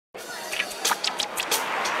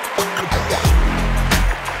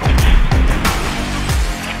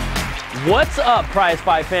What's up,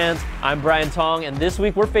 Prizefight fans? I'm Brian Tong, and this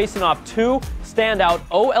week we're facing off two standout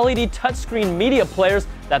OLED touchscreen media players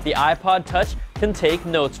that the iPod Touch can take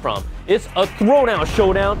notes from. It's a throwdown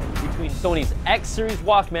showdown between Sony's X Series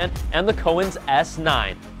Walkman and the Cowon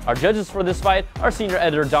S9. Our judges for this fight are Senior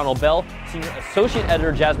Editor Donald Bell, Senior Associate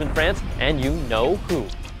Editor Jasmine France, and you know who.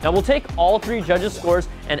 Now we'll take all three judges' scores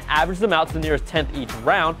and average them out to the nearest 10th each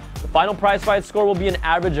round. The final Prizefight score will be an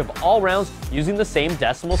average of all rounds using the same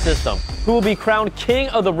decimal system. Who will be crowned king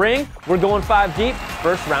of the ring? We're going 5 deep.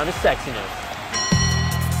 First round is sexiness.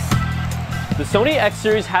 The Sony X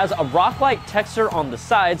Series has a rock-like texture on the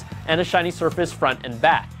sides and a shiny surface front and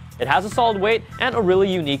back. It has a solid weight and a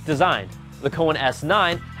really unique design. The Cowon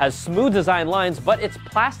S9 has smooth design lines, but its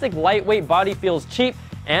plastic lightweight body feels cheap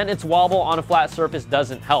and its wobble on a flat surface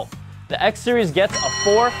doesn't help. The X Series gets a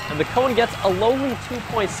 4 and the Cowon gets a lowly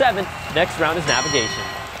 2.7. Next round is navigation.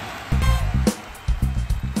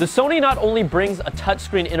 The Sony not only brings a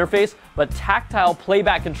touchscreen interface, but tactile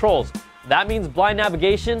playback controls. That means blind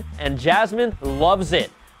navigation, and Jasmine loves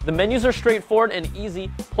it. The menus are straightforward and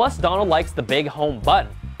easy, plus Donald likes the big home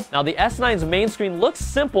button. Now the S9's main screen looks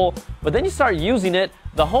simple, but then you start using it.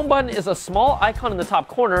 The home button is a small icon in the top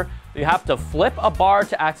corner. You have to flip a bar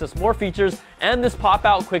to access more features, and this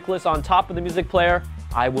pop-out quick list on top of the music player.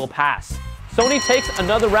 I will pass. Sony takes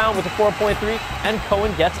another round with a 4.3, and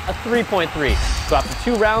Cowon gets a 3.3. So after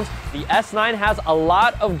 2 rounds, the S9 has a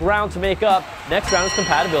lot of ground to make up. Next round is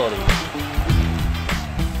compatibility.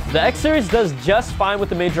 The X Series does just fine with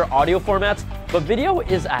the major audio formats, but video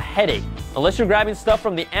is a headache. Unless you're grabbing stuff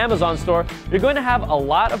from the Amazon store, you're going to have a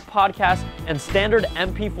lot of podcasts and standard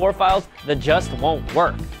MP4 files that just won't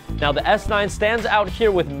work. Now the S9 stands out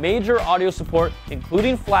here with major audio support,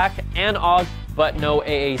 including FLAC and OGG, but no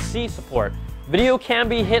AAC support. Video can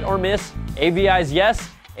be hit or miss. AVI's yes,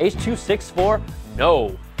 H.264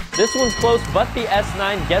 no. This one's close, but the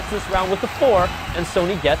S9 gets this round with a 4, and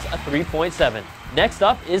Sony gets a 3.7. Next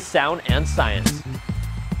up is sound and science.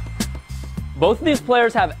 Both of these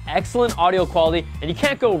players have excellent audio quality, and you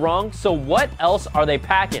can't go wrong, so what else are they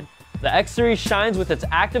packing? The X Series shines with its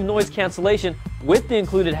active noise cancellation with the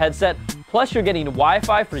included headset, plus you're getting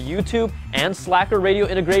Wi-Fi for YouTube and Slacker radio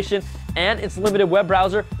integration, and its limited web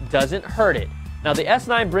browser doesn't hurt it. Now the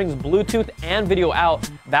S9 brings Bluetooth and video out.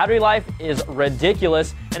 Battery life is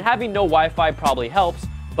ridiculous, and having no Wi-Fi probably helps,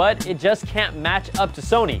 but it just can't match up to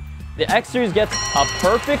Sony. The X Series gets a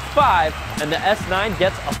perfect 5, and the S9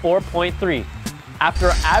 gets a 4.3. After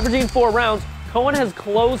averaging 4 rounds, Cowon has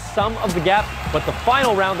closed some of the gap, but the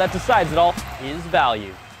final round that decides it all is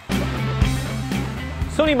value.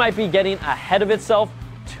 Sony might be getting ahead of itself.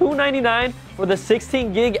 $299 for the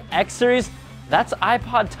 16 gig X Series. That's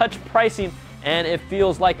iPod Touch pricing, and it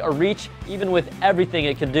feels like a reach even with everything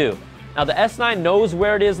it can do. Now the S9 knows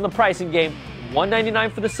where it is in the pricing game.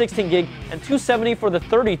 $199 for the 16 gig and $270 for the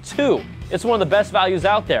 32. It's one of the best values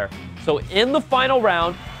out there. So in the final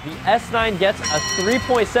round, the S9 gets a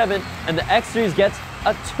 3.7 and the X Series gets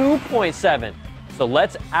a 2.7. So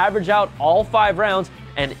let's average out all 5 rounds,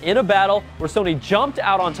 and in a battle where Sony jumped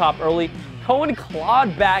out on top early, Cowon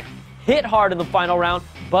clawed back, hit hard in the final round,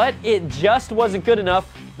 but it just wasn't good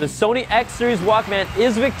enough. The Sony X Series Walkman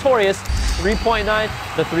is victorious, 3.9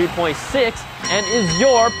 to 3.6, and is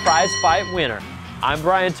your Prizefight winner. I'm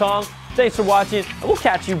Brian Tong. Thanks for watching, and we'll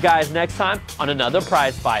catch you guys next time on another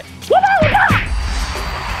Prizefight. Woo!